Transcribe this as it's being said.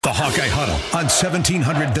The Hawkeye Huddle on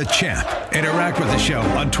 1700 The Champ. Interact with the show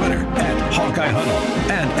on Twitter at Hawkeye Huddle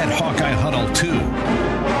and at Hawkeye Huddle 2.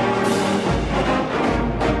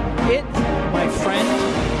 It, my friend,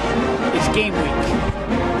 is game week.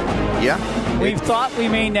 Yeah. We've thought we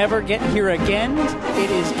may never get here again. It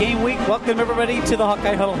is game week. Welcome, everybody, to the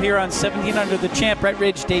Hawkeye Huddle here on 1700 The Champ. Brett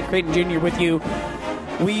Ridge, Dave Creighton Jr. with you.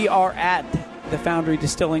 We are at the Foundry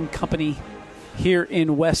Distilling Company here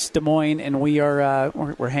in West Des Moines, and we are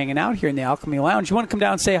we're hanging out here in the Alchemy Lounge. You want to come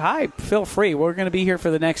down and say hi, feel free. We're going to be here for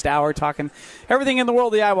the next hour talking everything in the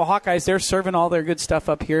world of the Iowa Hawkeyes. They're serving all their good stuff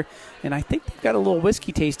up here, and I think they've got a little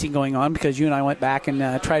whiskey tasting going on because you and I went back and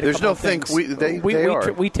tried a couple of things. There's no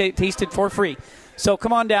think. We tasted for free. So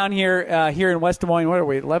come on down here here in West Des Moines. What are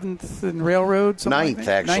we, 11th and Railroad? 9th, like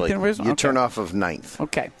actually. 9th and you turn off of 9th.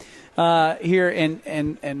 Okay. Here,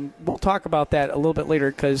 and we'll talk about that a little bit later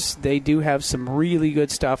because they do have some really good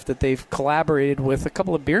stuff that they've collaborated with a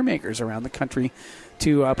couple of beer makers around the country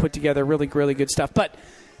to put together really, really good stuff. But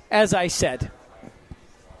as I said,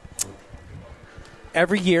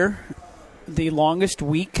 every year, the longest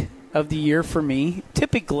week of the year for me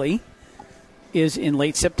typically is in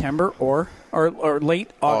late September or late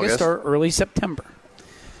August or early September.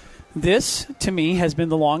 This, to me, has been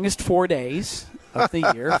the longest 4 days of the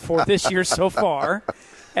year for this year so far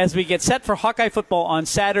as we get set for Hawkeye football on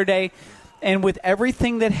Saturday. And with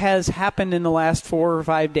everything that has happened in the last 4 or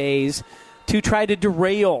 5 days to try to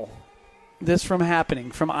derail this from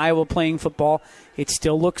happening, from Iowa playing football, it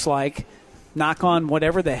still looks like, knock on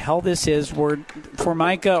whatever the hell this is, word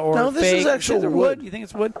Formica or no, this fake. is actual wood. You think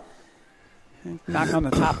it's wood? Knock on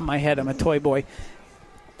the top of my head. I'm a toy boy.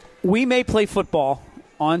 We may play football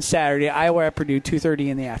on Saturday, Iowa at Purdue, 2:30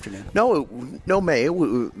 in the afternoon. No, May.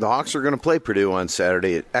 The Hawks are going to play Purdue on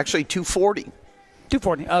Saturday at actually 2:40.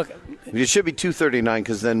 2:40. Okay. It should be 2:39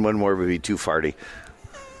 because then one more would be 2:40.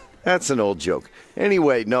 That's an old joke.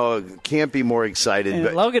 Anyway, no, can't be more excited.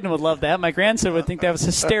 But Logan would love that. My grandson would think that was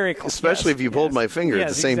hysterical. Especially if you pulled my finger at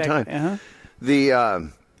the same time. Uh-huh.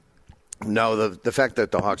 The fact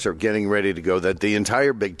that the Hawks are getting ready to go, that the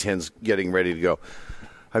entire Big Ten's getting ready to go.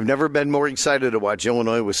 I've never been more excited to watch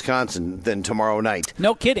Illinois, Wisconsin than tomorrow night.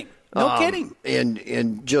 No kidding. No kidding.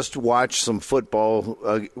 And just watch some football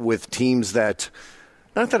with teams that,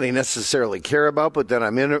 not that I necessarily care about, but that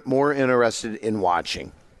I'm more interested in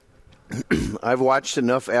watching. I've watched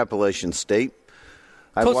enough Appalachian State.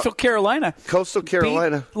 Coastal Carolina.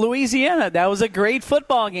 Beat Louisiana. That was a great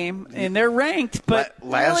football game, and they're ranked, but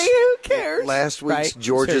really, who cares? Last week's right?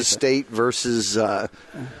 Georgia Seriously. State versus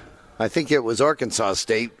I think it was Arkansas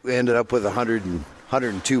State, ended up with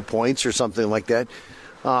 102 points or something like that,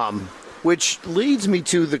 which leads me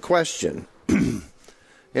to the question.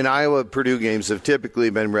 In Iowa, Purdue games have typically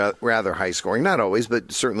been rather high-scoring. Not always,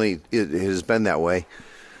 but certainly it has been that way.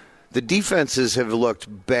 The defenses have looked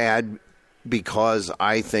bad because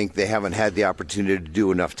I think they haven't had the opportunity to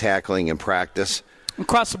do enough tackling in practice.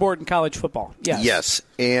 Across the board in college football, yes. Yes,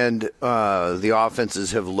 and the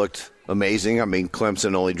offenses have looked amazing. I mean,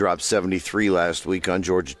 Clemson only dropped 73 last week on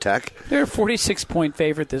Georgia Tech. They're a 46-point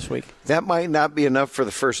favorite this week. That might not be enough for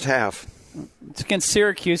the first half. It's against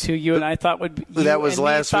Syracuse, who you and I thought would be. That was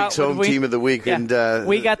last week's home team of the week. Yeah. And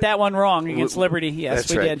we got that one wrong against Liberty. Yes,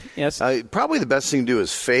 that's we right. did. Yes. Probably the best thing to do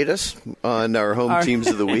is fade us on our home teams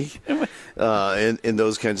of the week and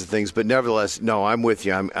those kinds of things. But nevertheless, no, I'm with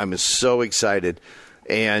you. I'm so excited.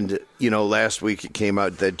 And, last week it came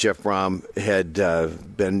out that Jeff Brom had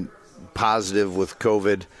been positive with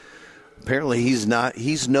COVID. Apparently he's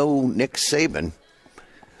no Nick Saban,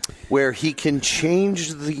 where he can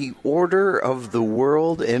change the order of the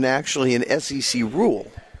world and actually an SEC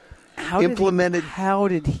rule. How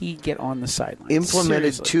did he get on the sidelines?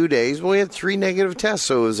 Implemented Seriously. 2 days. Well, he had 3 negative tests,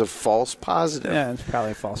 so it was a false positive. Yeah, it's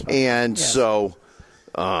probably a false positive. And so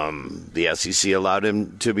the SEC allowed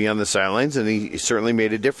him to be on the sidelines, and he certainly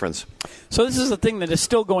made a difference. So this is the thing that is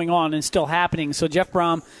still going on and still happening. So Jeff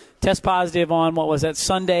Brom test positive on, what was that,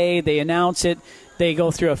 Sunday. They announce it. They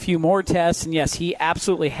go through a few more tests, and yes, he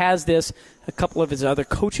absolutely has this. A couple of his other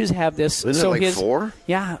coaches have this. Isn't it 4?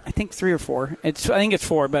 Yeah, I think 3 or 4. I think it's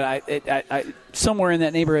 4, but I somewhere in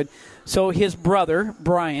that neighborhood. So his brother,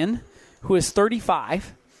 Brian, who is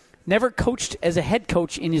 35, never coached as a head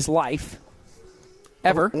coach in his life,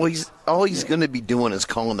 ever. Well, all he's going to be doing is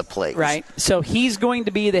calling the plays. Right. So he's going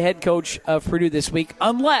to be the head coach of Purdue this week,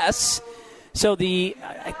 unless – so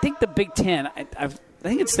I think the Big Ten, I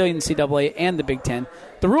think it's the NCAA and the Big Ten,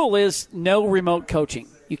 the rule is no remote coaching.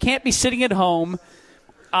 You can't be sitting at home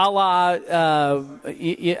a la who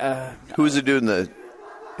was it doing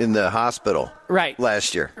in the hospital right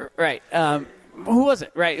last year? Right. Who was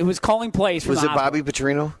it? Right, it was calling plays. Was it Bobby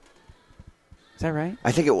Petrino? Is that right?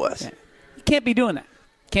 I think it was. Yeah. You can't be doing that.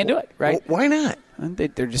 Can't do it, right? Why not?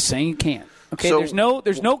 They're just saying you can't. Okay, so,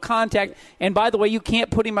 there's no contact, and by the way, you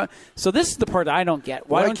can't put him up. So this is the part I don't get.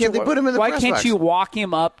 Why can't they put him in the press box? Why can't you walk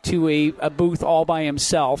him up to a booth all by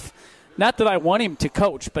himself? Not that I want him to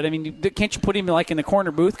coach, but I mean, can't you put him like in the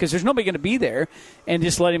corner booth because there's nobody going to be there, and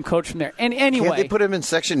just let him coach from there? And anyway, can't they put him in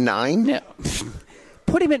section 9? No.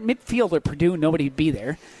 Put him at midfield at Purdue, nobody'd be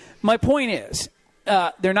there. My point is,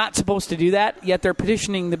 they're not supposed to do that, yet they're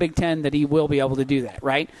petitioning the Big Ten that he will be able to do that,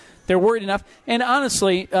 right? They're worried enough. And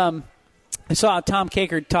honestly, I saw Tom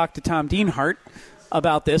Kakert talk to Tom Dienhart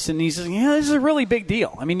about this, and he says, this is a really big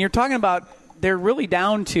deal. I mean, you're talking about they're really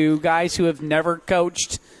down to guys who have never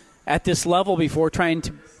coached at this level before trying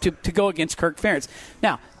to go against Kirk Ferentz.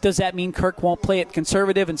 Now, does that mean Kirk won't play it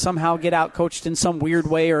conservative and somehow get out-coached in some weird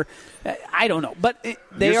way? Or I don't know. But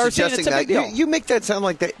they are saying it's a big deal. You make that sound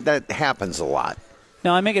like that happens a lot.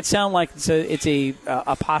 No, I make it sound like it's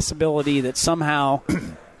a possibility that somehow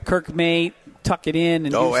Kirk may tuck it in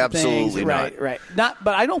and do some absolutely things. not. Right.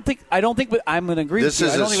 But I don't think. I'm going to agree with you.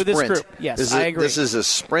 I don't think with this group. Yes, I agree. This is a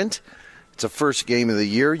sprint. It's a first game of the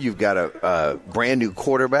year. You've got a brand new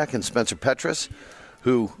quarterback in Spencer Petras,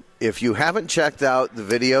 who, if you haven't checked out the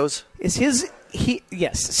videos,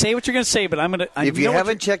 yes. Say what you're going to say, but I'm going to. If you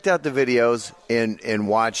haven't checked out the videos and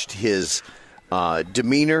watched his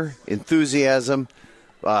demeanor, enthusiasm,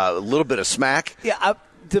 a little bit of smack. Yeah,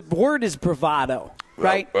 the word is bravado,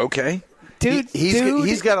 right? Okay. Dude,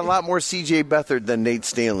 he's got a lot more C.J. Beathard than Nate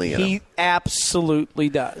Stanley in him. He absolutely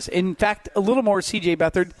does. In fact, a little more C.J.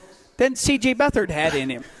 Beathard than C.J. Beathard had in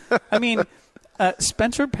him. I mean,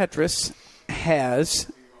 Spencer Petras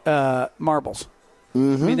has marbles.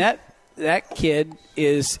 Mm-hmm. I mean, that kid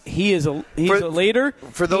is a leader.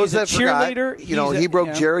 For those that forgot, he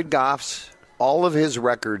broke Jared Goff's all of his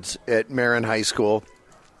records at Marin High School,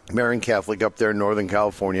 Marin Catholic up there in Northern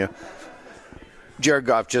California. Jared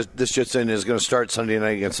Goff is going to start Sunday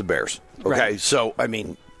night against the Bears. Okay, right. So, I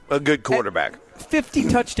mean, a good quarterback. 50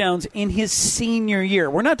 touchdowns in his senior year.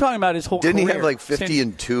 We're not talking about his whole career. Didn't he have like 50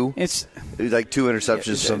 and 2? It's like 2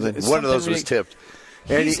 interceptions or something. One of those was tipped.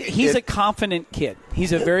 He's a confident kid.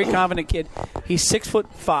 He's a very confident kid. He's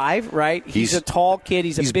 6'5", right? He's a tall kid.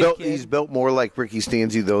 He's a big kid. He's built more like Ricky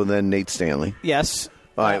Stanzi, though, than Nate Stanley. Yes.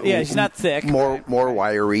 He's not thick. More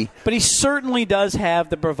wiry. But he certainly does have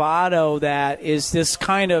the bravado that is this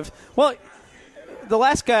kind of, well, the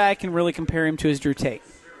last guy I can really compare him to is Drew Tate,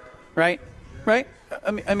 right? Right?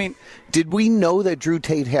 I mean, did we know that Drew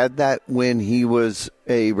Tate had that when he was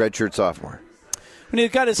a redshirt sophomore? When he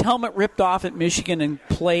got his helmet ripped off at Michigan and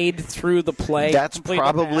played through the play. That's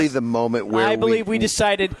probably the moment where I believe we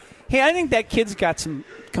decided, hey, I think that kid's got some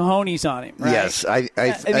cojones on him. Right? Yes, I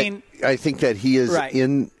think that he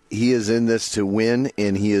is in this to win,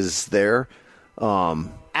 and he is there.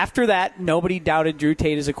 After that, nobody doubted Drew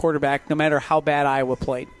Tate as a quarterback, no matter how bad Iowa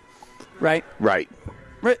played. Right.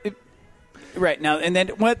 Now, and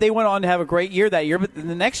then they went on to have a great year that year, but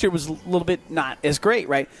the next year was a little bit not as great,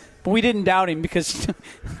 right? But we didn't doubt him because,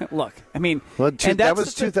 look, I mean, that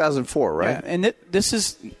was 2004, right? Yeah, and this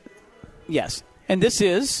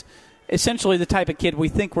is essentially the type of kid we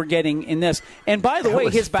think we're getting in this. And by the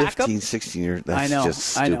way, his backup, 15, 16 years. That's just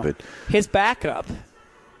stupid. I know. His backup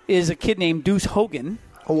is a kid named Deuce Hogan.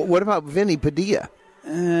 Oh, what about Vinny Padilla?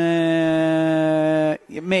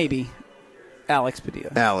 Maybe Alex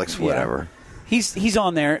Padilla. Alex, whatever. Yeah. He's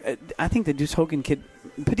on there. I think the Deuce Hogan kid.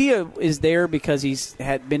 Padilla is there because he's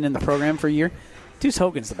had been in the program for a year. Deuce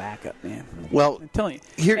Hogan's the backup, man. Well, I'm telling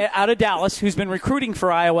you, out of Dallas, who's been recruiting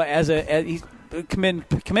for Iowa he's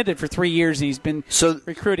committed for 3 years, and he's been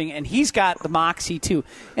recruiting, and he's got the moxie too.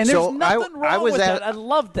 And there's nothing wrong with that. I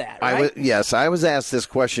love that. Right? I was asked this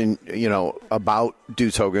question, about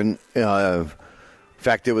Deuce Hogan. In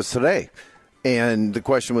fact, it was today, and the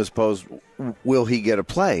question was posed: will he get a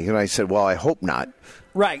play? And I said, well, I hope not.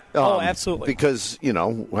 Right. Absolutely. Because,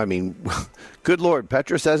 good Lord,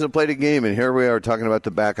 Petras hasn't played a game, and here we are talking about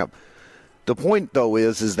the backup. The point, though,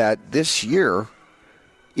 is that this year,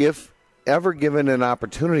 if ever given an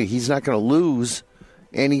opportunity, he's not going to lose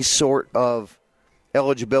any sort of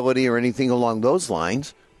eligibility or anything along those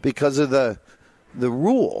lines because of the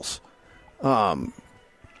rules.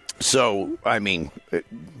 So,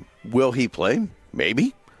 will he play?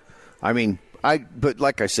 Maybe. But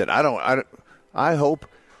like I said, I hope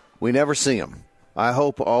we never see him. I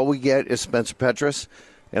hope all we get is Spencer Petras,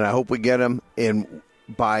 and I hope we get him. And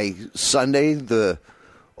by Sunday, the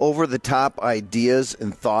over-the-top ideas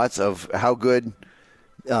and thoughts of how good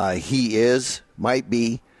he might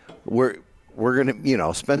be, we're going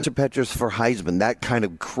to, Spencer Petras for Heisman, that kind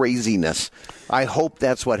of craziness. I hope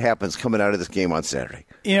that's what happens coming out of this game on Saturday.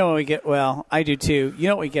 You know what we get? Well, I do too. You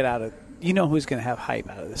know what we get out of? You know who's going to have hype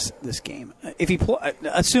out of this game? If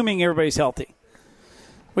assuming everybody's healthy,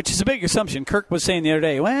 which is a big assumption. Kirk was saying the other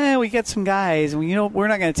day, well, we got some guys, and we're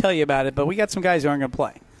not going to tell you about it, but we got some guys who aren't going to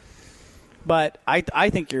play. But I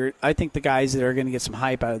think the guys that are going to get some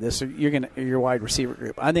hype out of this are your wide receiver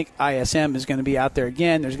group. I think ISM is going to be out there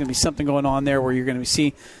again. There's going to be something going on there where you're going to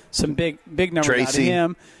see some big numbers out of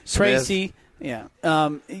him. Smith. Tracy, yeah.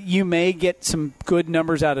 You may get some good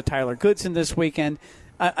numbers out of Tyler Goodson this weekend.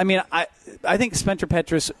 I think Spencer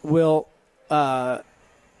Petras will.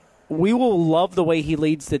 We will love the way he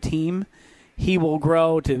leads the team. He will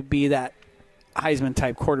grow to be that Heisman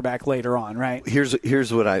type quarterback later on, right?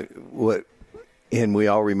 Here's what, and we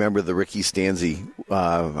all remember the Ricky Stanzi.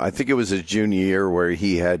 I think it was his junior year where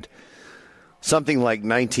he had something like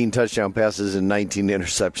 19 touchdown passes and 19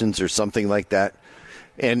 interceptions or something like that,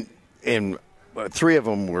 and 3 of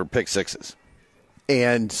them were pick sixes.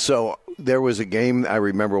 And so there was a game I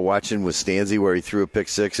remember watching with Stanzi where he threw a pick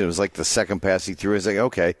six, and it was like the second pass he threw. I was like,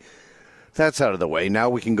 okay, that's out of the way. Now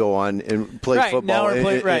we can go on and play football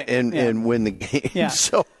and win the game. Yeah.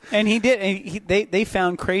 So, and he did. They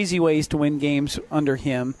found crazy ways to win games under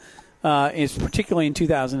him, particularly in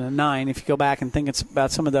 2009, if you go back and think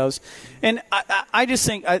about some of those. And I just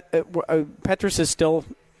think Petras is still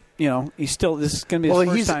 – this is going to be his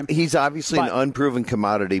first time. He's obviously an unproven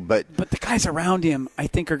commodity, but the guys around him, I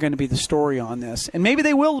think, are going to be the story on this, and maybe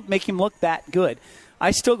they will make him look that good.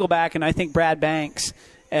 I still go back and I think Brad Banks,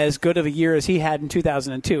 as good of a year as he had in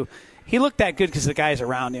 2002, he looked that good because the guys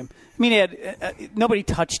around him. I mean, he had nobody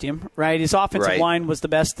touched him, right? His offensive line was the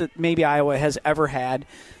best that maybe Iowa has ever had.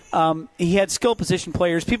 He had skill position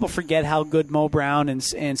players. People forget how good Mo Brown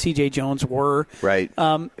and C.J. Jones were. Right.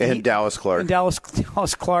 And Dallas Clark. And Dallas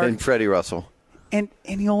Clark. And Freddie Russell. And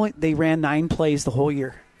they ran 9 plays the whole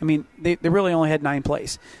year. I mean, they really only had 9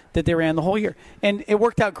 plays that they ran the whole year. And it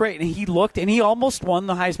worked out great. And he almost won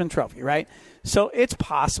the Heisman Trophy, right? So it's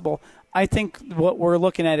possible. I think what we're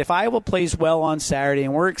looking at, if Iowa plays well on Saturday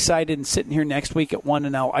and we're excited and sitting here next week at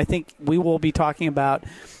 1-0, I think we will be talking about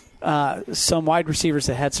some wide receivers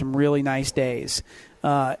that had some really nice days,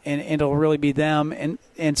 and it'll really be them.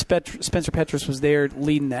 And Spencer Petras was there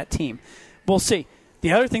leading that team. We'll see.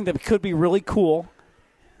 The other thing that could be really cool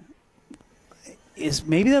is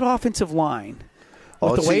maybe that offensive line.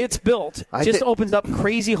 With the way it's built, opens up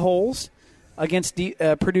crazy holes against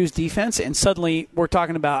Purdue's defense, and suddenly we're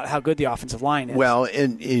talking about how good the offensive line is. Well,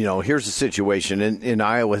 and here's the situation, and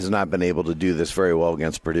Iowa has not been able to do this very well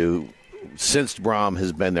against Purdue since Brom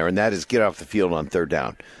has been there, and that is get off the field on third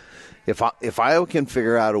down. If Iowa can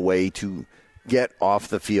figure out a way to get off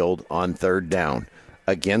the field on third down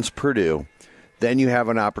against Purdue, then you have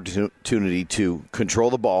an opportunity to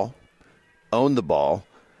control the ball, own the ball,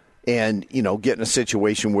 and get in a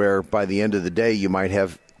situation where by the end of the day you might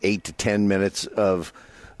have 8 to 10 minutes of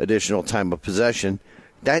additional time of possession.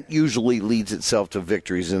 That usually leads itself to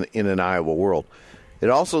victories in an Iowa world. It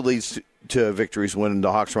also leads to victories when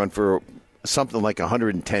the Hawks run for something like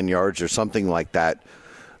 110 yards or something like that.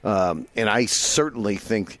 And I certainly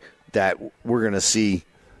think that we're going to see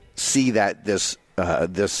that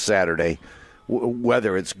this Saturday,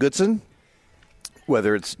 whether it's Goodson,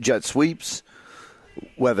 whether it's jet sweeps,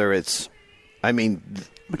 whether it's,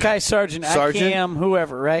 Mackay Sargent, Cam,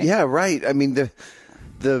 whoever, right? Yeah, right. I mean,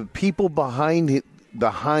 the people behind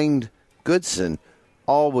Goodson,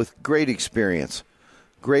 all with great experience.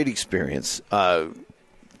 They're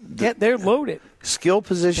loaded. Skill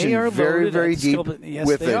position, very, very deep.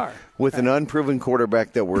 With an unproven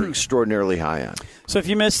quarterback that we're extraordinarily high on. So if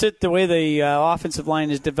you missed it, the way the offensive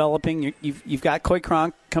line is developing, you've got Coy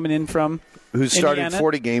Cronk coming in from who's started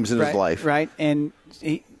 40 games in his life, right? And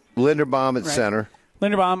Linderbaum at center.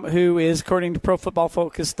 Linderbaum, who is, according to Pro Football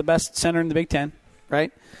Focus, the best center in the Big Ten,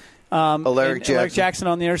 right? Alaric Jackson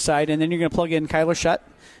on the other side, and then you're going to plug in Kyler Shutt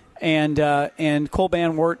and Cole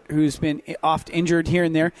Banwart, who's been oft injured here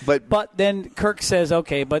and there. But then Kirk says,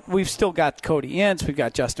 okay, but we've still got Cody Ince, we've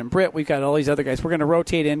got Justin Britt, we've got all these other guys. We're going to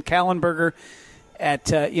rotate in Kallenberger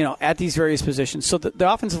at these various positions. So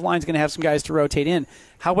the offensive line is going to have some guys to rotate in.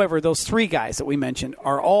 However, those 3 guys that we mentioned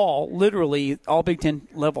are literally all Big Ten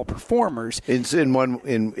level performers. It's at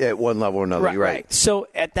one level or another. Right, you're right. So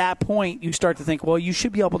at that point, you start to think, well, you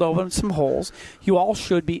should be able to open some holes. You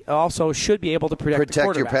should be able to protect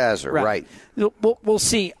the your passer. Right. We'll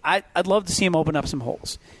see. I'd love to see him open up some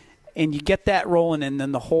holes, and you get that rolling, and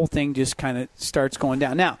then the whole thing just kind of starts going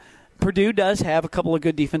down. Now, Purdue does have a couple of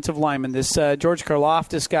good defensive linemen. This George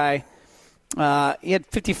Karlaftis guy He had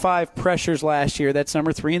 55 pressures last year. That's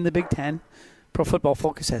number 3 in the Big Ten. Pro Football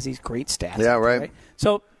Focus has these great stats. Yeah, right.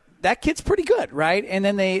 So that kid's pretty good, right? And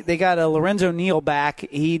then they got a Lorenzo Neal back.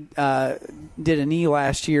 He did a knee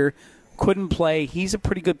last year, couldn't play. He's a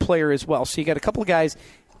pretty good player as well. So you got a couple of guys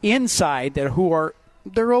inside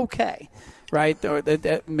they're okay, right?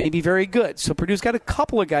 That may be very good. So Purdue's got a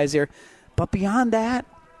couple of guys there. But beyond that,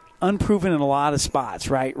 unproven in a lot of spots,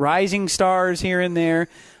 right? Rising stars here and there.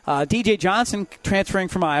 DJ Johnson transferring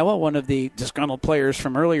from Iowa, one of the disgruntled players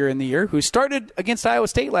from earlier in the year, who started against Iowa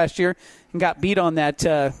State last year and got beat on that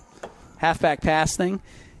halfback pass thing.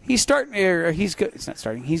 He's not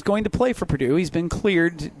starting. He's going to play for Purdue. He's been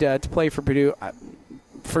cleared to play for Purdue.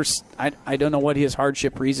 I don't know what his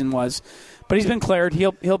hardship reason was, but he's been cleared.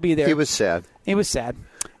 He'll be there. He was sad.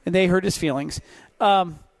 And they hurt his feelings.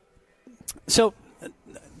 So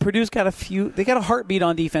Purdue's got a few. They got a heartbeat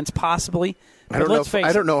on defense, possibly. I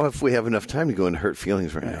don't know if we have enough time to go into hurt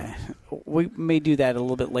feelings right now. We may do that a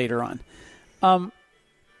little bit later on.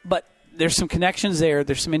 But there's some connections there.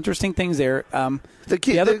 There's some interesting things there.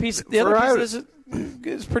 The other piece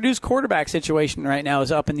is Purdue's quarterback situation right now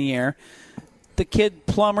is up in the air. The kid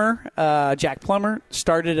Plummer, Jack Plummer,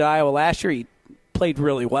 started at Iowa last year. He played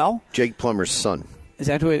really well. Jake Plummer's son. Is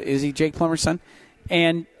that who it is? He Jake Plummer's son?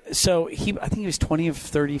 And so I think he was 20 of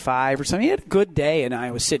 35 or something. He had a good day in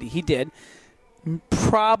Iowa City. He did.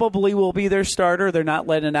 Probably will be their starter. They're not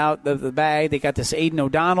letting out the bag. They got this Aiden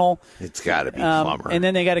O'Donnell. It's got to be Plummer. And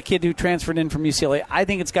then they got a kid who transferred in from UCLA. I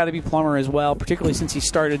think it's got to be Plummer as well, particularly since he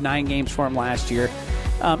started 9 games for him last year.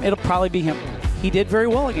 It'll probably be him. He did very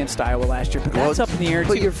well against Iowa last year, but that's up in the air, too.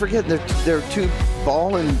 But you're forgetting they're two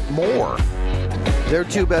balling more. Their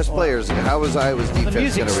two best players. How is Iowa's defense going to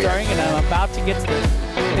react? The music's starting, and I'm about to get to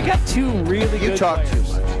they got 2 really good players. You talk too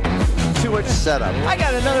much. Too much setup. I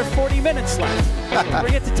got another 40 minutes left.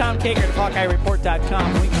 We'll get to Tom Kaker at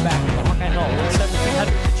HawkeyeReport.com. When we get back to the Hawkeye Huddle at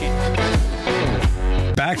 1700 The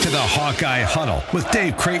Champ. Back to the Hawkeye Huddle with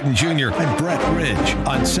Dave Creighton Jr. and Brett Ridge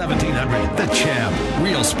on 1700 The Champ.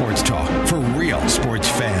 Real sports talk for real sports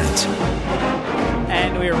fans.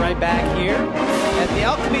 And we are right back here at the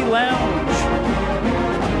Alchemy Lounge.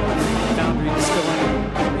 Foundry Distilling.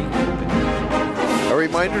 A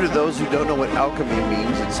reminder to those who don't know what alchemy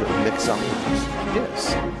means, it's a mix-up.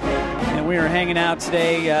 Yes. And we are hanging out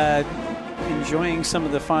today, enjoying some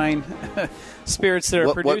of the fine spirits that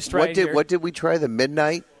are produced here. What did we try? The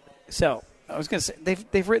Midnight? So, I was going to say,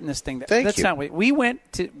 they've written this thing. Thank you. Not what we went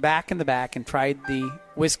back in the back and tried the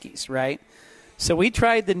whiskeys, right? So we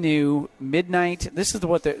tried the new Midnight. This is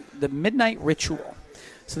the Midnight Ritual.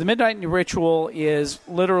 So the Midnight Ritual is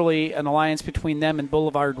literally an alliance between them and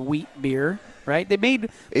Boulevard Wheat Beer. Right? They made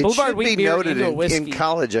Boulevard Wheat Beer into a whiskey. In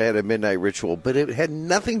college, I had a Midnight Ritual, but it had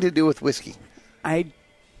nothing to do with whiskey. I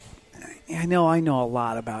know a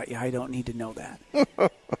lot about you. I don't need to know that.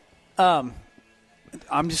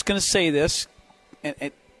 I'm just going to say this.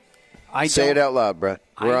 Say it out loud, Brett.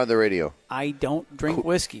 We're on the radio. I don't drink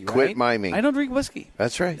whiskey, right? Quit miming. I don't drink whiskey.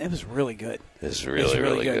 That's right. It was really good. It's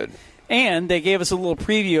really good. And they gave us a little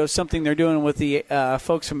preview of something they're doing with the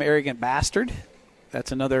folks from Arrogant Bastard.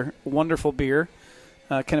 That's another wonderful beer,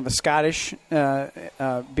 kind of a Scottish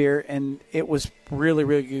beer, and it was really,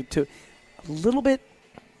 really good too. A little bit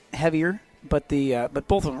heavier, but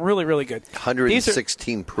both of them really, really good.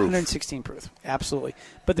 116 proof. 116 proof, absolutely.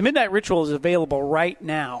 But the Midnight Ritual is available right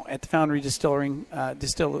now at the Foundry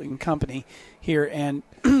Distilling Company here, and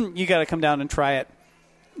you got to come down and try it.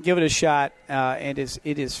 Give it a shot. It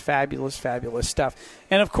is fabulous, fabulous stuff.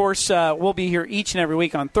 And, of course, we'll be here each and every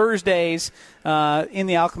week on Thursdays in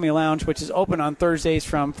the Alchemy Lounge, which is open on Thursdays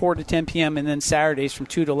from 4 to 10 p.m. and then Saturdays from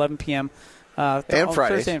 2 to 11 p.m. And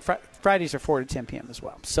Fridays. Thursday and Fridays are 4 to 10 p.m. as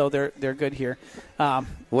well. So they're good here. Want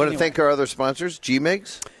to thank our other sponsors,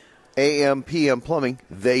 G-Migs, AM, PM Plumbing.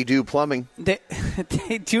 They do plumbing. They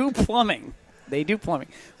do plumbing. They do plumbing,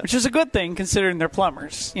 which is a good thing considering they're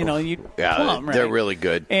plumbers. Plumb, right? They're really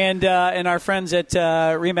good. And our friends at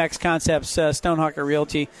Remax Concepts, Stonehawker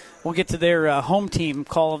Realty, we'll get to their home team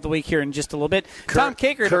call of the week here in just a little bit. Tom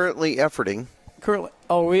Kaker. Currently efforting.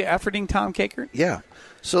 Are we efforting Tom Kaker? Yeah.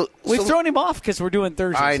 We've thrown him off because we're doing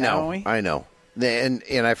Thursdays, haven't we? I know. And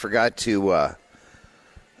I forgot to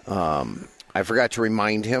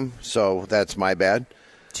remind him, so that's my bad.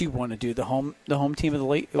 Do you want to do the home team of the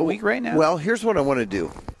week right now? Well, here's what I want to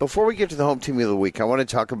do. Before we get to the home team of the week, I want to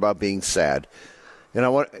talk about being sad, and I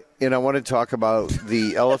want to talk about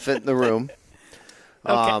the elephant in the room.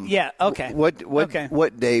 Okay. Yeah. Okay.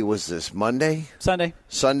 What day was this? Monday? Sunday.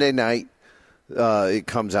 Sunday night. It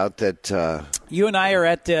comes out that You and I are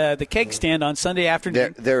at the keg stand on Sunday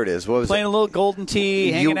afternoon. There it is. What was playing it? a little golden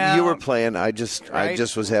tea, hanging out. You were playing. I just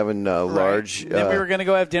was having large. Then we were going to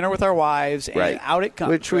go have dinner with our wives, and out it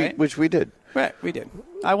comes. Which we did. Right, we did.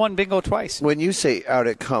 I won bingo twice. When you say out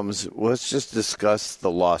it comes, let's just discuss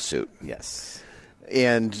the lawsuit. Yes.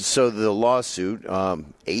 And so the lawsuit,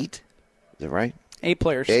 8, is that right? 8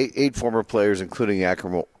 players. 8 former players, including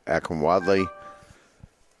Akram Wadley.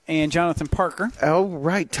 And Jonathan Parker. Oh,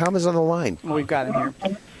 right. Tom is on the line. Well, we've got him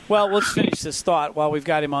here. Well, let's finish this thought while we've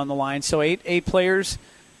got him on the line. So 8 players,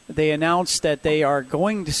 they announced that they are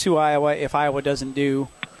going to sue Iowa if Iowa doesn't do.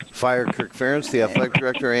 Fire Kirk Ferentz, the athletic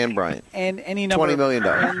director, and Bryant. And any number $20 million.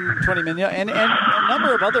 And $20 million. And a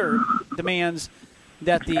number of other demands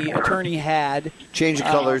that the attorney had. Change of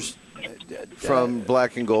colors from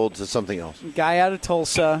black and gold to something else. Guy out of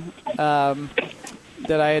Tulsa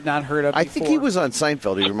that I had not heard of before. I think he was on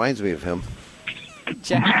Seinfeld. He reminds me of him.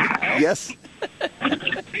 Jack. Yes.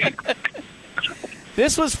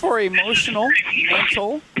 This was for emotional,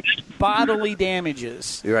 mental, bodily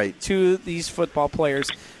damages to these football players.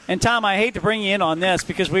 And, Tom, I hate to bring you in on this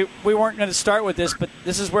because we weren't going to start with this, but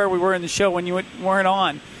this is where we were in the show when you weren't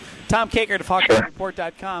on. Tom Kakert of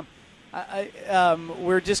HawkeyeReport.com.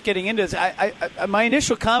 We're just getting into this. My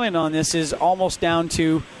initial comment on this is almost down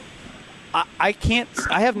to I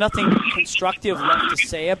have nothing constructive left to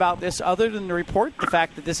say about this other than to report the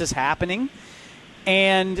fact that this is happening.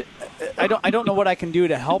 And I don't know what I can do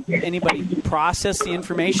to help anybody process the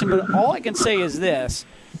information, but all I can say is this.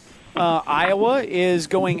 Iowa is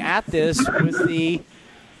going at this with the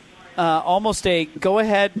almost a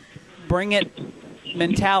go-ahead, bring-it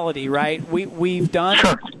mentality, right? We've done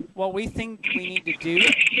what we think we need to do.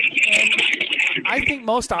 And I think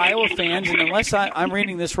most Iowa fans, and unless I'm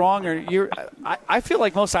reading this wrong, I feel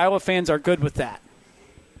like most Iowa fans are good with that.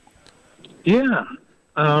 Yeah,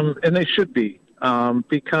 and they should be.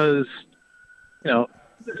 Because,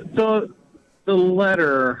 the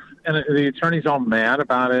letter, and the attorney's all mad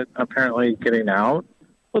about it apparently getting out.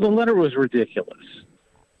 Well, the letter was ridiculous.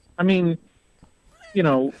 I mean,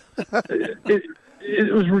 it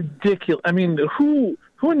was ridiculous. I mean, who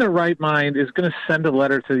in their right mind is going to send a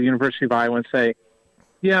letter to the University of Iowa and say,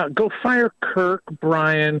 yeah, go fire Kirk,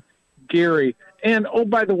 Brian, Gary, and, oh,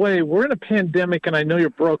 by the way, we're in a pandemic and I know you're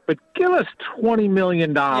broke, but give us $20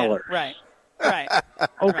 million. Yeah, right.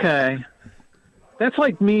 Okay. Right. That's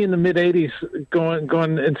like me in the mid-'80s going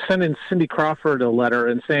and sending Cindy Crawford a letter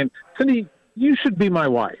and saying, Cindy, you should be my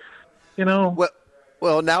wife,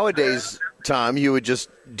 Well, nowadays, Tom, you would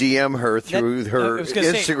just DM her through her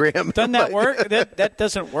Instagram. Say, doesn't that work? That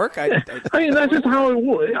doesn't work. I mean, that's just how it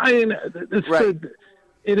works. I mean,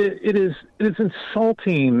 it is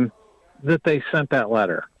insulting that they sent that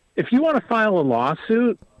letter. If you want to file a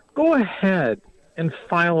lawsuit, go ahead and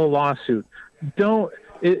file a lawsuit. Don't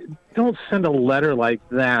send a letter like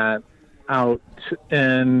that out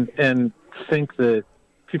and think that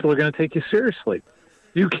people are going to take you seriously.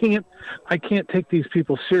 I can't take these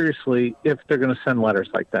people seriously if they're going to send letters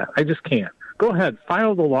like that. I just can't. Go ahead,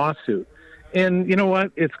 file the lawsuit. And you know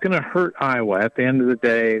what? It's going to hurt Iowa at the end of the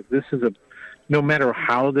day. This is no matter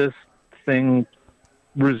how this thing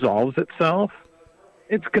resolves itself,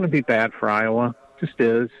 it's going to be bad for Iowa. It just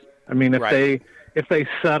is. I mean, if they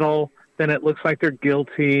settle, then it looks like they're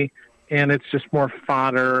guilty, and it's just more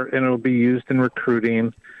fodder, and it'll be used in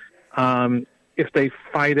recruiting. If they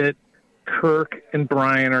fight it, Kirk and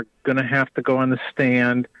Brian are going to have to go on the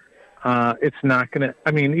stand. It's not going to –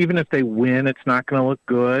 I mean, even if they win, it's not going to look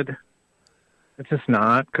good. It's just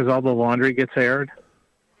not, because all the laundry gets aired.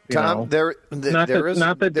 Tom, there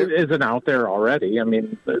isn't out there already. I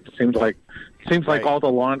mean, it seems like all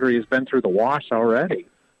the laundry has been through the wash already.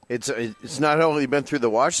 It's not only been through the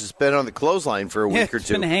wash; it's been on the clothesline for a week or two. It's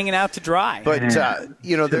been hanging out to dry. But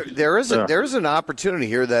there is an opportunity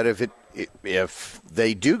here that if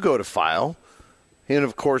they do go to file, and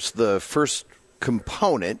of course the first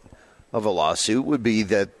component of a lawsuit would be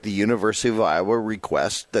that the University of Iowa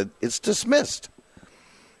requests that it's dismissed,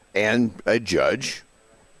 and a judge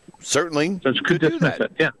certainly could dismiss do that.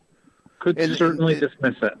 It. Yeah, could certainly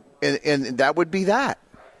dismiss it, and that would be that.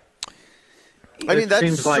 I mean, that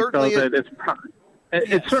seems certainly like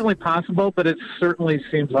it's certainly possible, but it certainly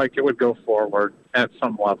seems like it would go forward at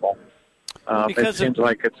some level. It seems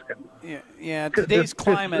like it's today's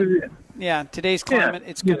climate.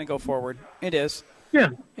 It's going to go forward. It is. Yeah,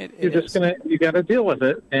 you got to deal with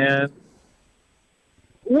it, and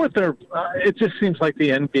it just seems like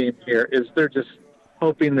the end game here is they're just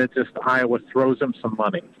hoping that just Iowa throws them some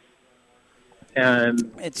money.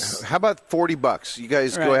 And It's how about $40? You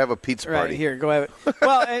guys go have a pizza party. Right, here, go have it.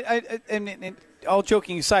 Well, and all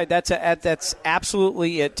joking aside, that's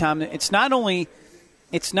absolutely it, Tom. It's not only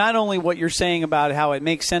what you're saying about how it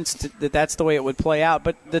makes sense that that's the way it would play out,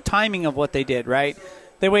 but the timing of what they did, right?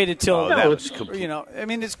 They waited till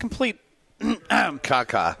it's complete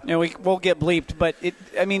caca. We'll get bleeped, but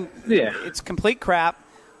it's complete crap.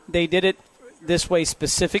 They did it this way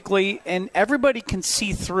specifically, and everybody can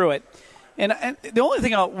see through it. And the only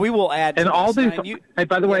thing we will add, and to all this, these,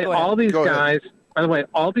 by the way, all these guys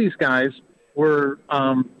were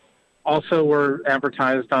also were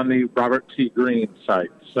advertised on the Robert T. Green site.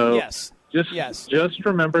 So just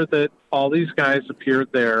remember that all these guys appeared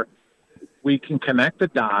there. We can connect the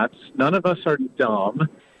dots. None of us are dumb.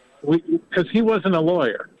 Because he wasn't a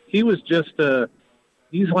lawyer. He was just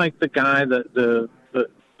he's like the guy, the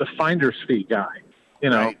finder's fee guy,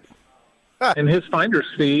 Right. And his finder's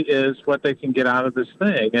fee is what they can get out of this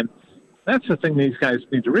thing. And that's the thing these guys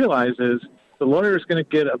need to realize is the lawyer is going to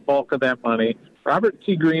get a bulk of that money. Robert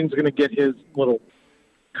T. Green's going to get his little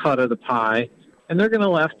cut of the pie, and they're going to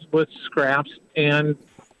left with scraps. And,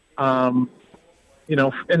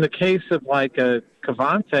 in the case of like a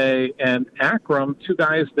Cavante and Akram, two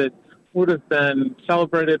guys that would have been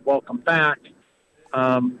celebrated, welcome back,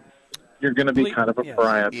 you're going to be kind of a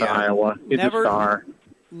pariah to Iowa. You're a star.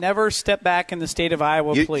 Never step back in the state of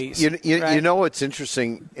Iowa, please. You know what's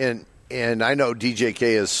interesting, and I know DJK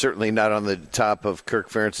is certainly not on the top of Kirk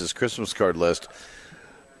Ferentz's Christmas card list,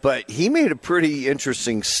 but he made a pretty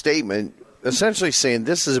interesting statement, essentially saying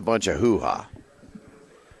this is a bunch of hoo-ha.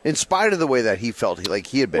 In spite of the way that he felt like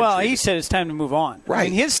he had been treated. He said it's time to move on. Right. I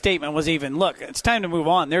mean, his statement was even, look, it's time to move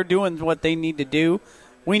on. They're doing what they need to do.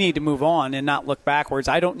 We need to move on and not look backwards.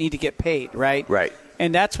 I don't need to get paid, right? Right.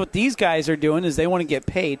 And that's what these guys are doing is they want to get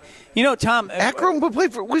paid. Tom. Akram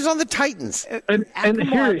was on the Titans. And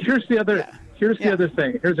here's the other thing. Here's the other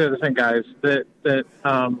thing, guys, that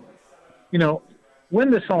when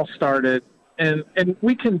this all started, and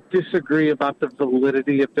we can disagree about the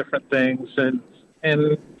validity of different things and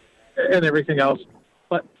everything else,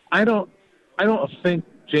 but I don't think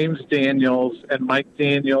James Daniels and Mike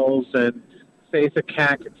Daniels and Faith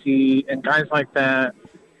Kakati and guys like that,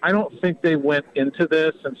 I don't think they went into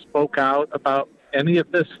this and spoke out about any of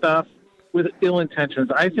this stuff with ill intentions.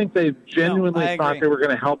 I think they genuinely thought they were going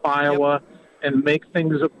to help Iowa and make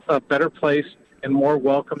things a better place and more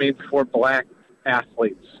welcoming for black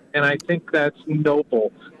athletes. And I think that's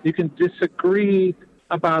noble. You can disagree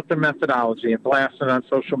about the methodology and blast it on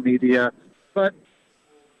social media, but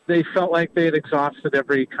they felt like they had exhausted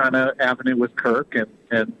every kind of avenue with Kirk,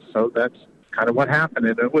 and so that's kind of what happened.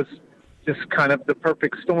 And it was just kind of the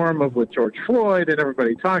perfect storm of with George Floyd and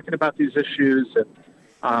everybody talking about these issues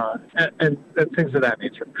and things of that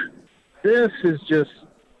nature. This is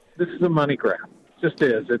a money grab. It just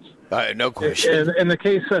is. It's no question. In the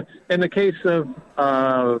case of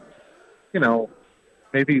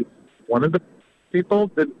maybe one of the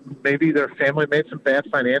people that maybe their family made some bad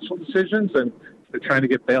financial decisions and they're trying to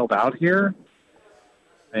get bailed out here.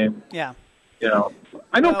 And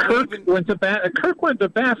I know Kirk went to bat. Kirk went to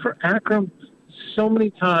bat for Akram so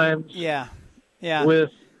many times. Yeah.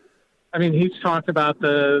 He's talked about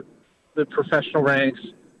the professional ranks.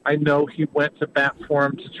 I know he went to bat for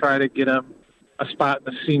him to try to get him a spot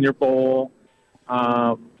in the Senior Bowl.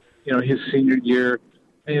 His senior year,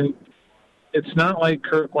 and it's not like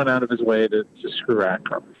Kirk went out of his way to screw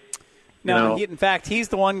Akram. No, in fact, he's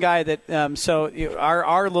the one guy that.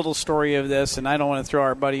 Our little story of this, and I don't want to throw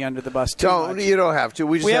our buddy under the bus too much. You don't have to.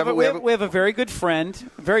 We have a very good friend,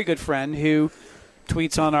 who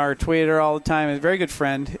tweets on our Twitter all the time. A very good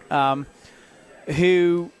friend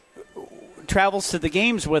who travels to the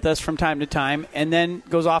games with us from time to time, and then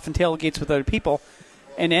goes off and tailgates with other people,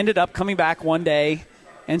 and ended up coming back one day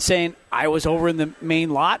and saying, "I was over in the main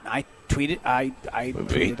lot. I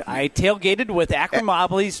tailgated with Akram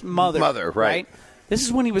Mobley's mother, right? This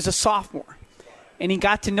is when he was a sophomore, and he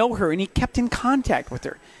got to know her, and he kept in contact with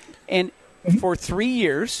her. And for 3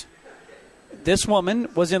 years, this woman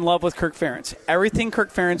was in love with Kirk Ferentz. Everything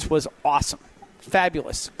Kirk Ferentz was awesome,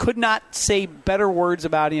 fabulous. Could not say better words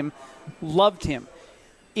about him. Loved him.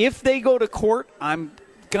 If they go to court, I'm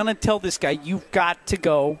going to tell this guy, you've got to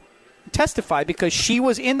go testify, because she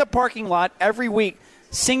was in the parking lot every week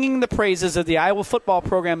singing the praises of the Iowa football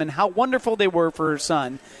program and how wonderful they were for her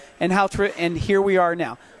son, and and here we are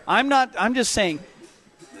now. I'm just saying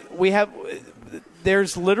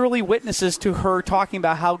there's literally witnesses to her talking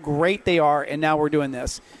about how great they are, and now we're doing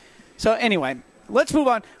this. So anyway, let's move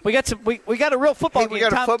on. We got a real football game. We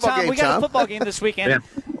got a football game. We got a football game this weekend.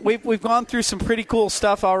 Yeah. We've gone through some pretty cool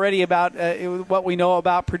stuff already about what we know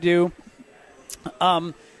about Purdue,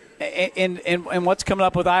 and what's coming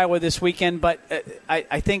up with Iowa this weekend. But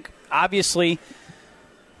I think obviously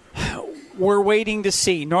we're waiting to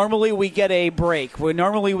see. Normally we get a break.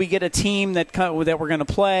 Normally we get a team that we're going to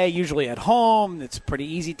play, usually at home. It's a pretty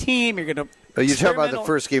easy team. You're going to. You're talking about the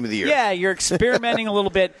first game of the year. Yeah, you're experimenting a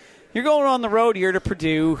little bit. You're going on the road here to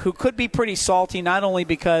Purdue, who could be pretty salty, not only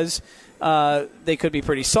because they could be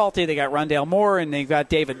pretty salty. They got Rondale Moore, and they've got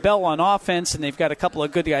David Bell on offense, and they've got a couple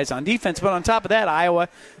of good guys on defense. But on top of that, Iowa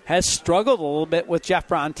has struggled a little bit with Jeff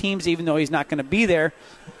Brown teams, even though he's not going to be there.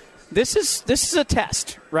 This is a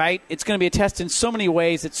test, right? It's going to be a test in so many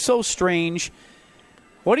ways. It's so strange.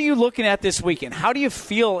 What are you looking at this weekend? How do you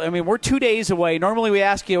feel? I mean, we're 2 days away. Normally we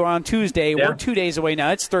ask you on Tuesday. Yeah. We're 2 days away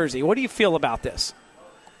now. It's Thursday. What do you feel about this?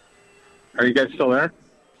 Are you guys still there?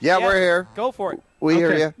 Yeah, we're here. Go for it. We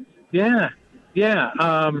hear you. Yeah.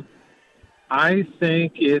 I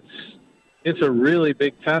think it's a really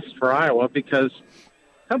big test for Iowa because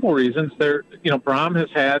a couple reasons. Braum has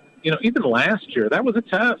had, even last year, that was a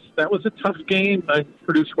test. That was a tough game.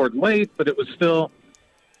 Purdue scored late, but it was still,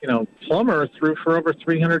 Plummer threw for over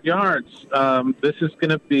 300 yards. This is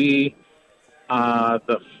going to be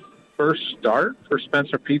the first start for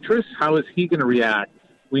Spencer Petras. How is he going to react?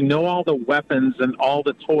 We know all the weapons and all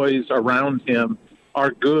the toys around him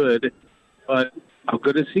are good, but how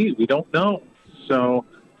good is he? We don't know. So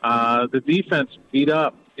the defense beat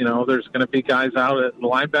up. There's going to be guys out at the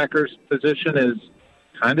linebackers position is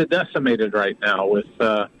kind of decimated right now with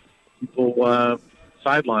people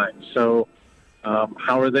sidelined. So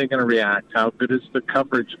how are they going to react? How good is the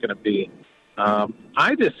coverage going to be?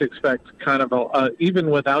 I just expect kind of even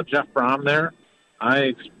without Jeff Brohm there,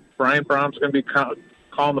 Brian Brom's going to be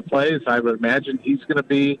calling the plays. I would imagine he's going to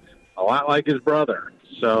be a lot like his brother.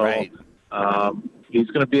 So right. He's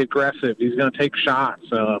going to be aggressive. He's going to take shots.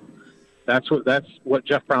 That's what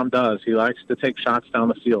Jeff Brohm does. He likes to take shots down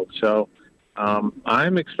the field. So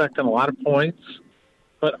I'm expecting a lot of points,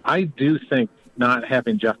 but I do think not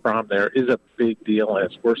having Jeff Brohm there is a big deal.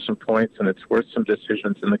 It's worth some points, and it's worth some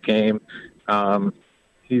decisions in the game.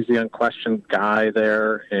 He's the unquestioned guy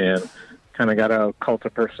there, and kind of got a cult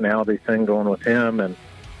of personality thing going with him, and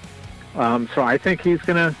so I think he's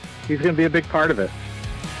gonna be a big part of it.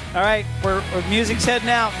 All right, we're music's heading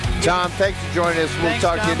out. Tom, thanks for joining us. We'll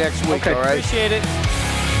talk to you next week. Okay. All right, appreciate it.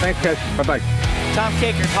 Thanks, guys. Bye-bye. Tom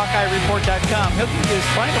Kakert, HawkeyeReport.com. He'll give you his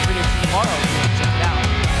final prediction tomorrow. Check it out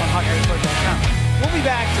on HawkeyeReport.com. We'll be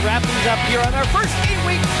back to wrap things up here on our first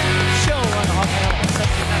 8-week show on the Hawkeye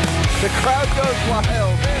Huddle. the crowd goes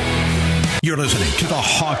wild. You're listening to the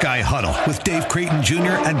Hawkeye Huddle with Dave Creighton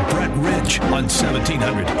Jr. and Brett Ridge on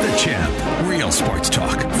 1700 The Champ. Real sports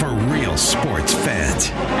talk for real sports fans.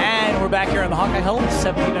 And we're back here on the Hawkeye Huddle,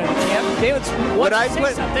 1700 The Champ. David,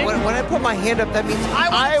 when I put my hand up, that means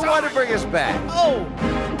I want to bring us back. Oh,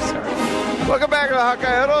 sorry. Welcome back to the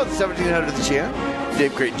Hawkeye Huddle at 1700 The Champ.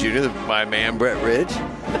 Dave Creighton Jr., my man, Brett Ridge.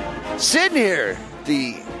 Sitting here,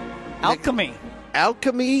 the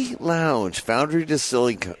Alchemy Lounge, Foundry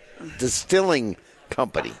Distilling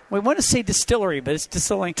Company. We want to say distillery, but it's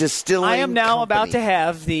distilling. I am now company. about to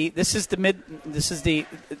have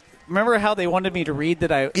remember how they wanted me to read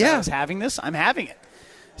that I was having this? I'm having it.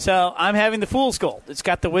 So I'm having the Fool's Gold. It's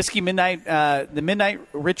got the whiskey the Midnight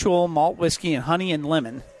Ritual malt whiskey and honey and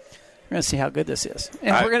lemon. We're going to see how good this is.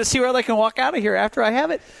 And we're going to see where I can walk out of here after I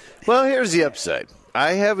have it. Well, here's the upside.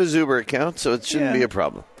 I have a Zuber account, so it shouldn't be a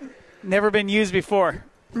problem. Never been used before.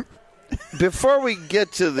 Before we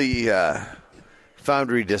get to the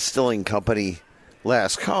Foundry Distilling Company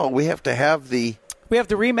last call, we have to have the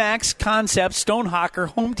Remax Concept Stonehawker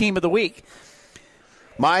Home Team of the Week.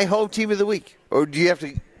 My home team of the week. Or do you have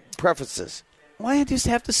to preface this? Well, I just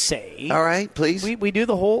have to say. All right, please. We do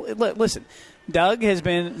the whole. Listen, Doug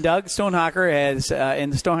Stonehawker has,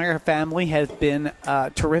 and the Stonehawker family has been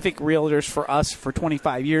terrific realtors for us for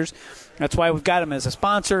 25 years. That's why we've got him as a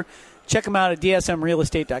sponsor. Check them out at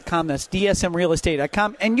dsmrealestate.com. That's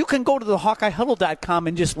dsmrealestate.com. And you can go to the HawkeyeHuddle.com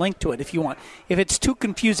and just link to it if you want, if it's too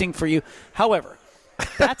confusing for you. However,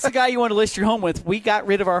 that's the guy you want to list your home with. We got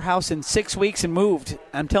rid of our house in 6 weeks and moved.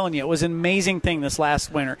 I'm telling you, it was an amazing thing this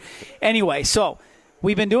last winter. Anyway, so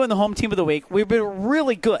we've been doing the home team of the week. We've been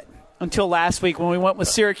really good until last week when we went with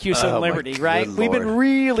Syracuse and Liberty, right? We've been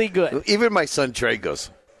really good. Even my son Trey goes,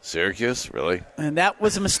 Syracuse? Really? And that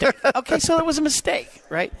was a mistake. Okay, so that was a mistake,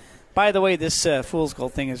 right? By the way, this Fool's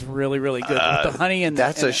Gold thing is really, really good with the honey and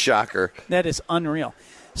that's a shocker. That is unreal.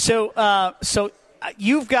 So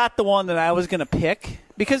you've got the one that I was going to pick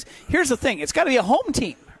Because here's the thing. It's got to be a home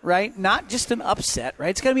team, right? Not just an upset, right?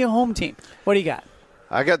 It's got to be a home team. What do you got?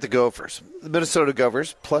 I got the Gophers. The Minnesota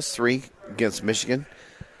Gophers, +3 against Michigan.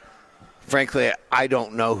 Frankly, I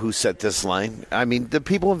don't know who set this line. I mean, the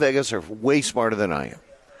people in Vegas are way smarter than I am.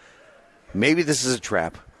 Maybe this is a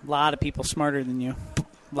trap. A lot of people smarter than you.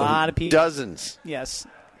 A lot of people. Dozens. Yes.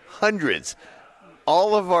 Hundreds.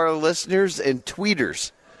 All of our listeners and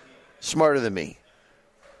tweeters smarter than me.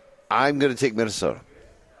 I'm going to take Minnesota.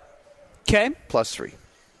 Okay. +3.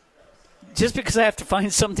 Just because I have to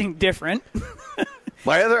find something different.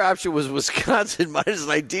 My other option was Wisconsin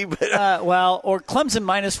 -19, but or Clemson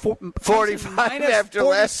 -45 after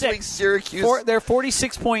last week's Syracuse. They're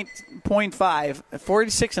 46.5,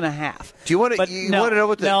 46.5. Do you want to? Want to know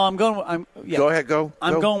what? No, I'm going. Go ahead. Go.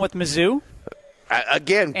 I'm going with Mizzou.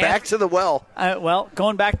 Again, back to the well.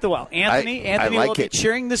 Going back to the well. Anthony like will be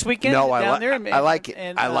cheering this weekend down there. I like it.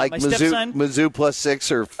 And, I like Mizzou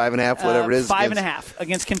 +6 or 5.5, whatever it is. 5.5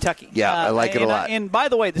 against Kentucky. Yeah, I like it a lot. And by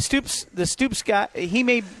the way, the Stoops guy, he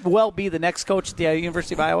may well be the next coach at the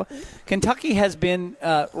University of Iowa. Kentucky has been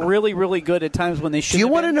really, really good at times when they should. Do you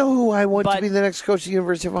want to know who I want to be the next coach at the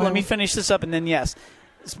University of Iowa? Let me finish this up, and then yes.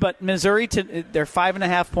 But Missouri, they're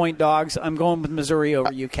 5.5-point dogs. I'm going with Missouri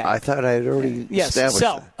over UK. I thought I had already established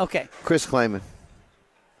that. Okay. Chris Kleiman.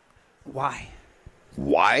 Why?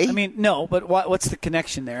 Why? I mean, no, but what's the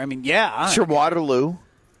connection there? I mean, yeah. Sure, Waterloo.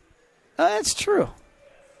 That's true.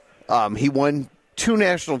 He won 2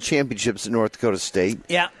 national championships at North Dakota State.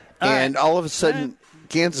 Yeah. All of a sudden,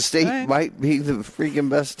 Kansas State might be the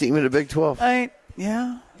freaking best team in the Big 12.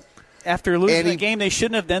 Yeah. After losing a game they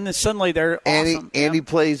shouldn't have, then suddenly they're awesome. And he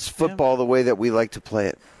plays football the way that we like to play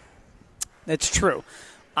it. That's true.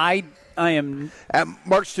 I am.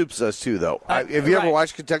 Mark Stoops does too, though. Have you ever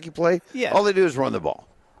watched Kentucky play? Yeah. All they do is run the ball.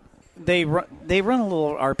 They run a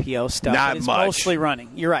little RPO stuff. Not it's much. Mostly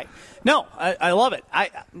running. You're right. No, I love it.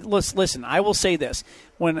 Listen. I will say this: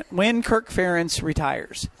 when Kirk Ferentz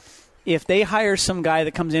retires, if they hire some guy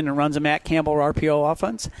that comes in and runs a Matt Campbell RPO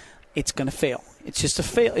offense, it's going to fail. It's just a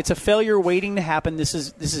fail. It's a failure waiting to happen. This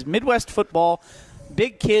is Midwest football.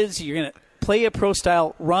 Big kids, you're going to play a pro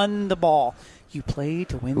style, run the ball. You play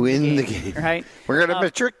to win the game. Right? We're going to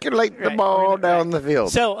matriculate the ball down the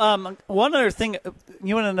field. So one other thing,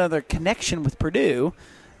 you want another connection with Purdue.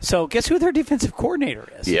 So guess who their defensive coordinator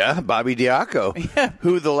is? Yeah, Bobby Diaco. Yeah.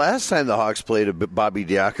 Who the last time the Hawks played a Bobby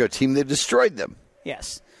Diaco team, they destroyed them.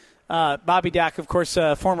 Yes. Bobby Diaco, of course,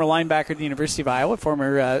 former linebacker at the University of Iowa,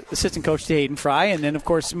 former assistant coach to Hayden Fry, and then, of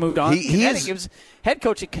course, moved on. He was head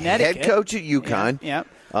coach at Connecticut. Head coach at UConn. Yeah.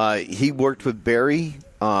 He worked with Barry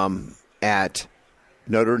at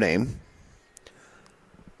Notre Dame.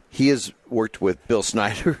 He has worked with Bill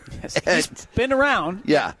Snyder. Yes, he's been around.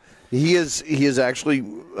 Yeah. He has actually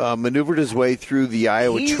maneuvered his way through the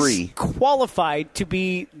Iowa tree. He's qualified to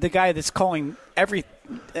be the guy that's calling every.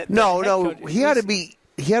 No. He had to be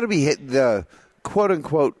the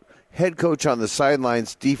quote-unquote head coach on the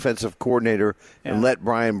sidelines, defensive coordinator, and let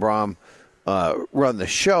Brian Brom run the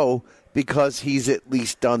show because he's at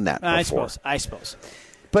least done that before. I suppose.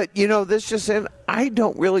 But, this just said, I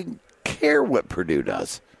don't really care what Purdue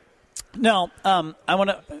does. No, I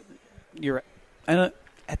want to – you're right.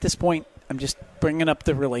 At this point, I'm just bringing up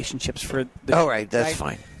the relationships for the – all right, that's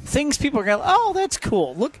fine. Things people are going, oh, that's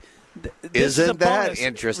cool. Look, Isn't that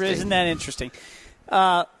interesting? Isn't that interesting?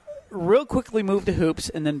 Real quickly move to hoops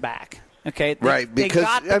and then back. Okay, right? Because they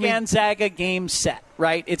got the Gonzaga game set.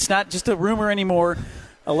 Right, it's not just a rumor anymore.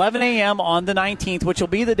 11 a.m. on the 19th, which will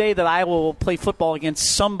be the day that Iowa will play football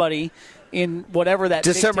against somebody in whatever that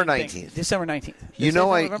December 19th. December 19th.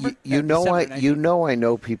 I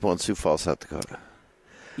know people in Sioux Falls, South Dakota.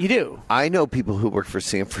 You do. I know people who work for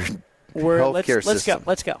Sanford Healthcare System.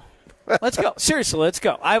 Let's go. Seriously, let's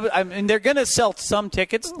go. I mean, they're going to sell some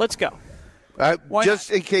tickets. Let's go.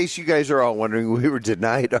 Just in case you guys are all wondering, we were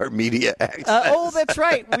denied our media access. That's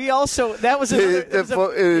right. We also that was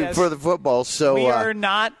another for the football. So we are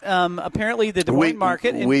not apparently the Des Moines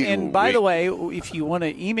market. And by the way, if you want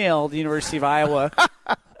to email the University of Iowa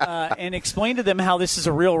and explain to them how this is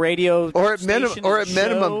a real radio or at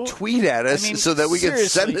minimum tweet at us so that we can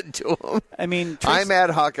send it to them. I mean, I'm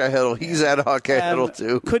at Hawkeye Huddle. He's at Hawkeye Huddle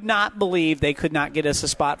too. Could not believe they could not get us a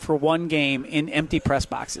spot for one game in empty press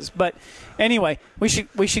boxes. But anyway, we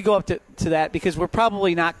should go up to that because we're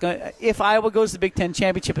probably not going. If Iowa goes to the Big Ten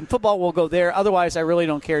championship in football, we'll go there. Otherwise, I really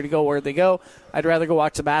don't care to go where they go. I'd rather go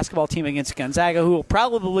watch the basketball team against Gonzaga, who will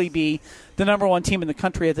probably be the number one team in the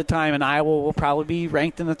country at the time, and Iowa will probably be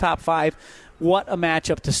ranked in the top 5. What a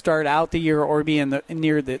matchup to start out the year or be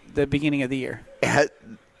near the beginning of the year. At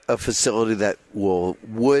a facility that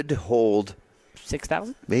would hold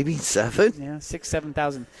 6,000? Maybe 7? Yeah, 6,000,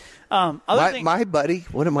 7,000. My buddy,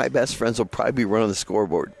 one of my best friends, will probably be running the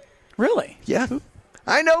scoreboard. Really? Yeah.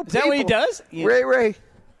 I know people. Is that what he does? Yeah. Ray.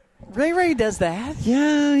 Ray does that?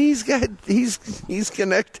 Yeah, he's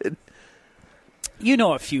connected. You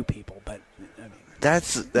know a few people, but I mean.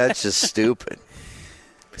 That's just stupid.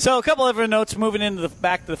 So a couple other notes moving into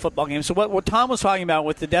back to the football game. So what Tom was talking about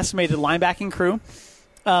with the decimated linebacking crew,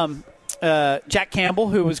 Jack Campbell,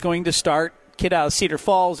 who was going to start, kid out of Cedar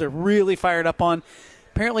Falls, they're really fired up on,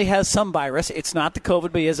 apparently has some virus. It's not the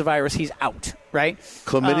COVID, but he has a virus. He's out, right?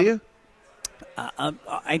 Chlamydia?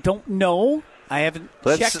 I don't know. I haven't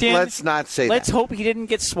checked in. Let's not say Let's hope he didn't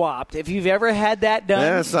get swabbed. If you've ever had that done.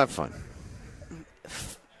 That's not fun.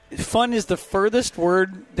 Fun is the furthest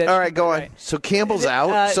word. All right, go on. So Campbell's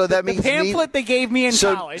out. So that means the pamphlet they gave me in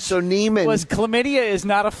college Neiman was chlamydia is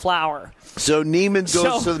not a flower. So Neiman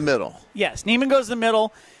goes to the middle. Yes, Neiman goes to the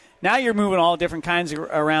middle. Now you're moving all different kinds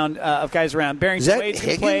of guys around. Barrington Wade's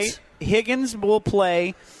going to play. Higgins will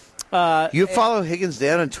play. You follow Higgins'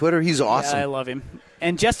 dad on Twitter? He's awesome. Yeah, I love him.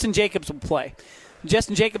 And Justin Jacobs will play.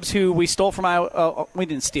 Justin Jacobs, who we stole from Iowa. We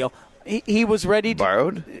didn't steal. He was ready to.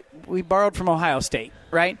 Borrowed? We borrowed from Ohio State,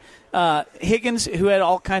 right? Higgins, who had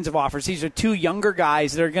all kinds of offers. These are two younger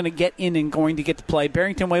guys that are going to get in and going to get to play.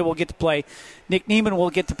 Barrington Wade will get to play. Nick Neiman will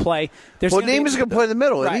get to play. Neiman's going to play in the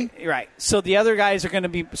middle, isn't he? Right. So the other guys are going to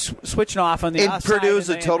be switching off on the outside. And Purdue's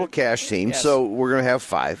a total cash team, yes. So we're going to have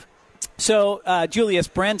 5. So Julius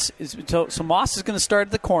Brents so Moss is going to start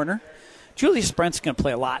at the corner. Julius Brent's going to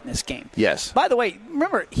play a lot in this game. Yes. By the way,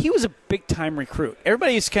 remember, he was a big-time recruit.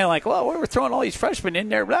 Everybody's kind of like, well, we're throwing all these freshmen in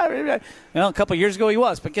there. Blah, blah, blah. Well, a couple of years ago he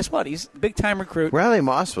was, but guess what? He's a big-time recruit. Riley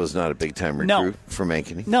Moss was not a big-time recruit from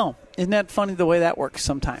Ankeny. No. Isn't that funny the way that works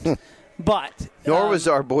sometimes? But nor was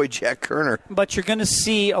our boy Jack Kerner. But you're going to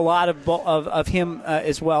see a lot of him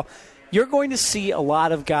as well. You're going to see a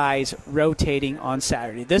lot of guys rotating on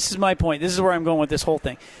Saturday. This is my point. This is where I'm going with this whole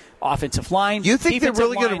thing. Offensive line. You think they're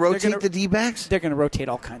really going to rotate the D-backs? They're going to rotate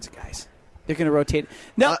all kinds of guys. They're going to rotate.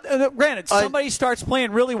 Now, granted, somebody starts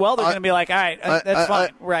playing really well, they're going to be like, all right, that's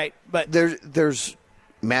fine. Right. But there's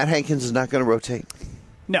Matt Hankins is not going to rotate.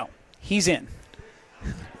 No, he's in.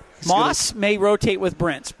 Moss may rotate with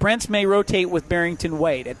Brents. Brents may rotate with Barrington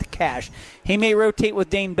Wade at the cash. He may rotate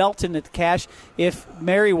with Dane Belton at the cash if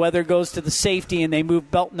Merriweather goes to the safety and they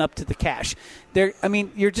move Belton up to the cash. There's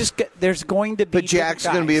going to be. But Jack's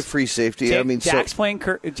going to be a free safety. Jack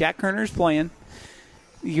Kerner's playing.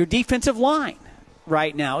 Your defensive line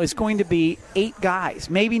right now is going to be 8 guys,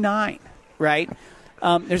 maybe 9. Right? There's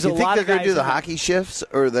a lot of guys. You think they're going to do the hockey shifts,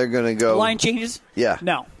 or they're going to go line changes? Yeah.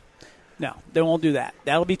 No, they won't do that.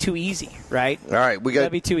 That'll be too easy, right? All right,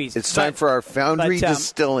 that'll be too easy. It's time for our Foundry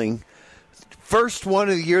Distilling first one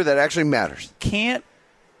of the year that actually matters.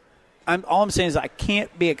 All I'm saying is I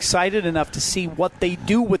can't be excited enough to see what they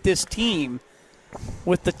do with this team,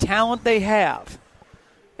 with the talent they have.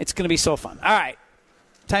 It's going to be so fun. All right,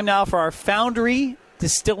 time now for our Foundry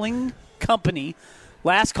Distilling Company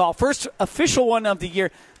last call, first official one of the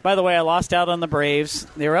year. By the way, I lost out on the Braves.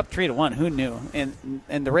 They were up 3-1. Who knew?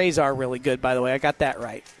 And the Rays are really good. By the way, I got that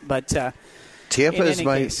right. But Tampa's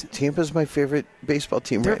my favorite baseball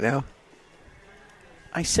team right now.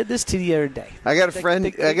 I said this to you the other day. I got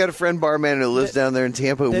a friend barman who lives down there in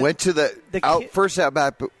Tampa who went to the first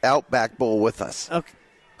Outback Bowl with us. Okay.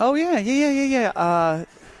 Oh yeah.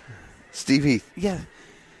 Steve Heath. Yeah.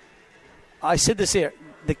 I said this here.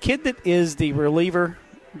 The kid that is the reliever.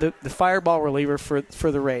 The fireball reliever for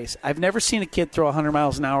the Rays. I've never seen a kid throw 100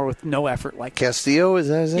 miles an hour with no effort like that. Castillo, is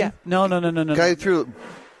that his name? Yeah. No. Guy who threw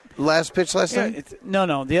last pitch last night?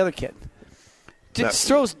 No, the other kid. Just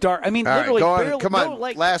throws dart. I mean, all literally. Right, go on. Come on,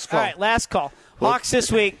 last call. All right, last call. Hawks this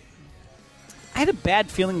week. I had a bad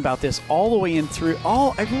feeling about this all the way in through.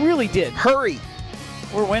 I really did. Hurry.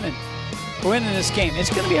 We're winning. We're winning this game. It's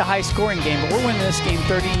going to be a high-scoring game, but we're winning this game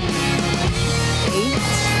 38-20.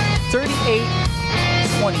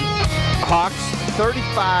 Hawks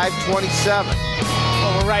 35-27.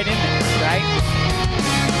 Well, we're right in there, right?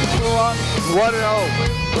 We're on 1-0.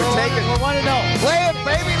 We're 1-0. Lay it,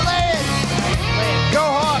 baby, lay it. Lay it. Go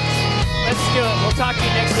Hawks. Let's do it. We'll talk to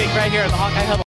you next week right here on the Hawkeye Huddle.